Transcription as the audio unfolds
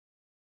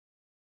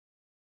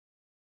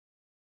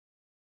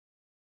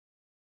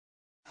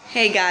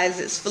Hey guys,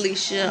 it's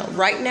Felicia.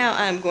 Right now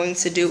I'm going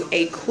to do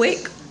a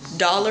quick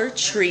Dollar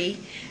Tree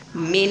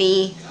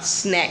mini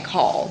snack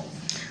haul.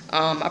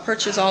 I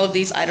purchased all of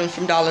these items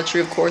from Dollar Tree,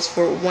 of course,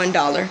 for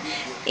 $1.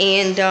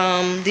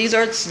 And these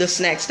are the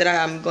snacks that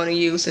I'm going to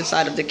use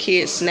inside of the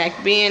kids'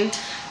 snack bin.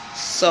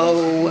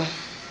 So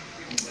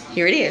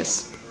here it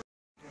is.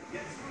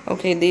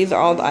 Okay, these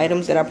are all the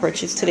items that I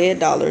purchased today at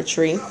Dollar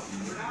Tree.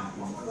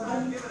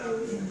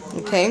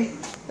 Okay.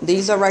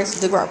 These are Rice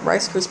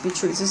Krispie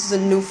treats. This is a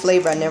new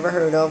flavor I never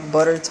heard of,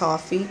 butter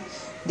toffee.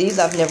 These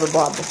I've never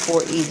bought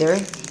before either.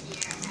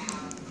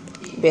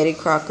 Betty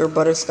Crocker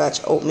butterscotch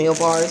oatmeal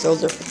bars.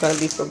 Those are going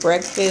to be for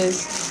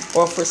breakfast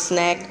or for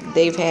snack.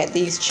 They've had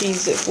these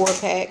Cheez-It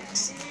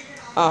 4-packs.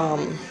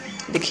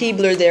 The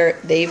Keebler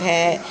they've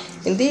had,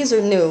 and these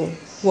are new.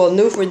 Well,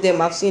 new for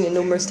them. I've seen it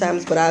numerous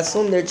times, but I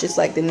assume they're just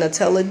like the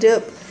Nutella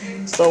dip.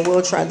 So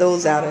we'll try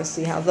those out and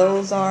see how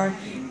those are.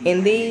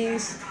 And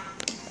these.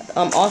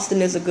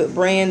 Austin is a good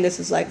brand. This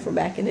is like for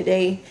back in the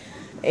day.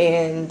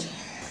 And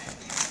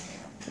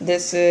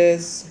this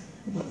is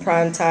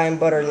Primetime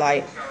Butter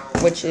Light,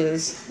 which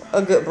is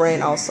a good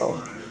brand also.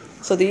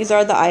 So these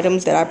are the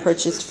items that I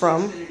purchased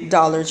from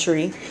Dollar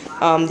Tree.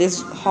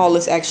 This haul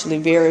is actually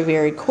very,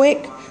 very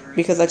quick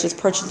because I just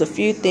purchased a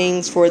few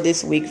things for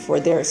this week for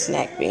their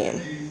snack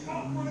bin.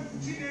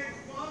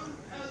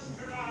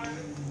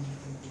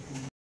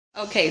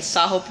 Okay, so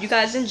I hope you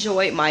guys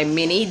enjoyed my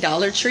mini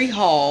Dollar Tree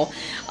haul.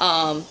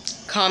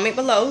 Comment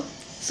below,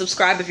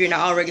 subscribe if you're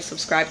not already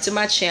subscribed to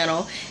my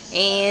channel,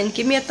 and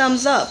give me a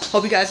thumbs up.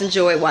 Hope you guys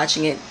enjoyed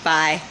watching it.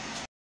 Bye.